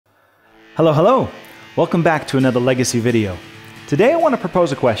Hello! Welcome back to another Legacy video. Today I want to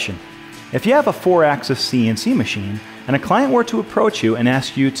propose a question. If you have a 4-axis CNC machine and a client were to approach you and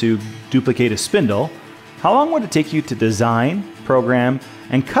ask you to duplicate a spindle, how long would it take you to design, program,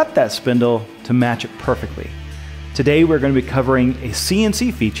 and cut that spindle to match it perfectly? Today we're going to be covering a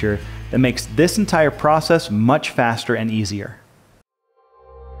CNC feature that makes this entire process much faster and easier.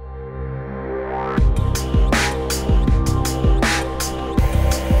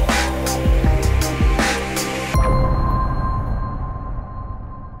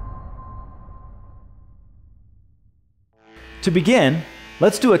 To begin,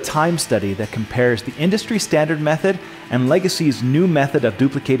 let's do a time study that compares the industry standard method and Legacy's new method of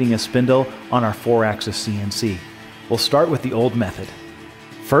duplicating a spindle on our 4-axis CNC. We'll start with the old method.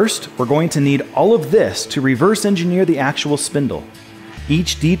 First, we're going to need all of this to reverse engineer the actual spindle.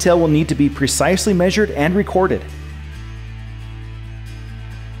 Each detail will need to be precisely measured and recorded.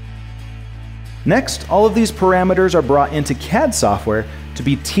 Next, all of these parameters are brought into CAD software to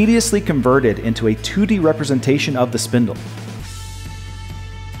be tediously converted into a 2D representation of the spindle.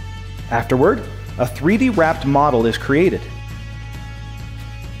 Afterward, a 3D wrapped model is created.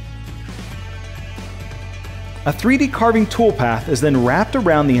 A 3D carving toolpath is then wrapped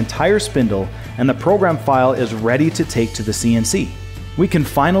around the entire spindle and the program file is ready to take to the CNC. We can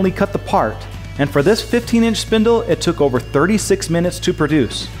finally cut the part, and for this 15-inch spindle, it took over 36 minutes to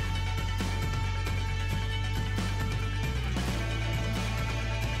produce.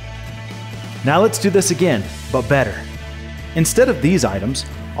 Now let's do this again, but better. Instead of these items,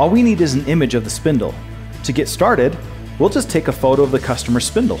 all we need is an image of the spindle. To get started, we'll just take a photo of the customer's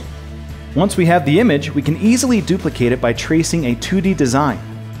spindle. Once we have the image, we can easily duplicate it by tracing a 2D design.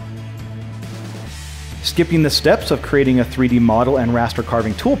 Skipping the steps of creating a 3D model and raster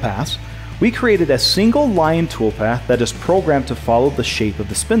carving toolpaths, we created a single line toolpath that is programmed to follow the shape of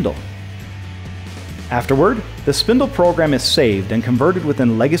the spindle. Afterward, the spindle program is saved and converted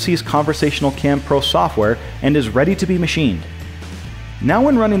within Legacy's Conversational CAM Pro software and is ready to be machined. Now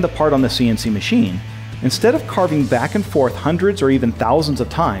when running the part on the CNC machine, instead of carving back and forth hundreds or even thousands of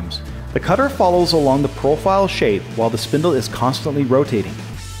times, the cutter follows along the profile shape while the spindle is constantly rotating.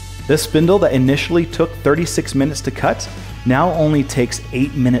 This spindle that initially took 36 minutes to cut now only takes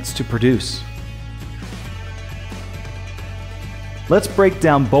 8 minutes to produce. Let's break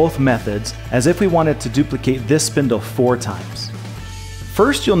down both methods as if we wanted to duplicate this spindle 4 times.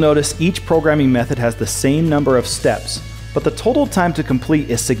 First, you'll notice each programming method has the same number of steps, but the total time to complete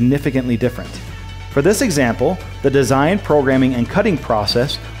is significantly different. For this example, the design, programming, and cutting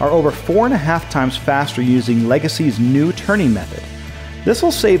process are over 4.5 times faster using Legacy's new turning method. This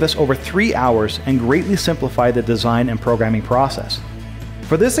will save us over 3 hours and greatly simplify the design and programming process.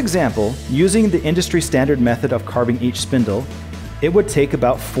 For this example, using the industry standard method of carving each spindle, it would take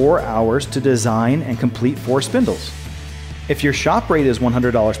about 4 hours to design and complete 4 spindles. If your shop rate is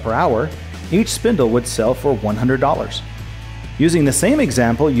 $100 per hour, each spindle would sell for $100. Using the same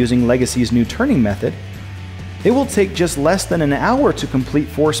example using Legacy's new turning method, it will take just less than an hour to complete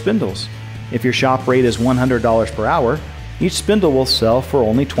 4 spindles. If your shop rate is $100 per hour, each spindle will sell for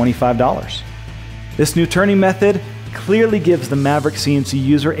only $25. This new turning method clearly gives the Maverick CNC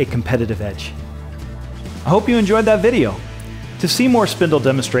user a competitive edge. I hope you enjoyed that video. To see more spindle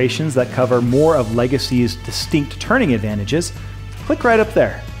demonstrations that cover more of Legacy's distinct turning advantages, click right up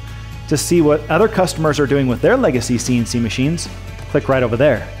there. To see what other customers are doing with their Legacy CNC machines, click right over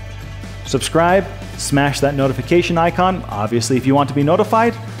there. Subscribe, smash that notification icon, obviously if you want to be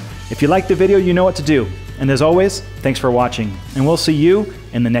notified. If you liked the video, you know what to do. And as always, thanks for watching, and we'll see you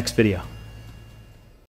in the next video.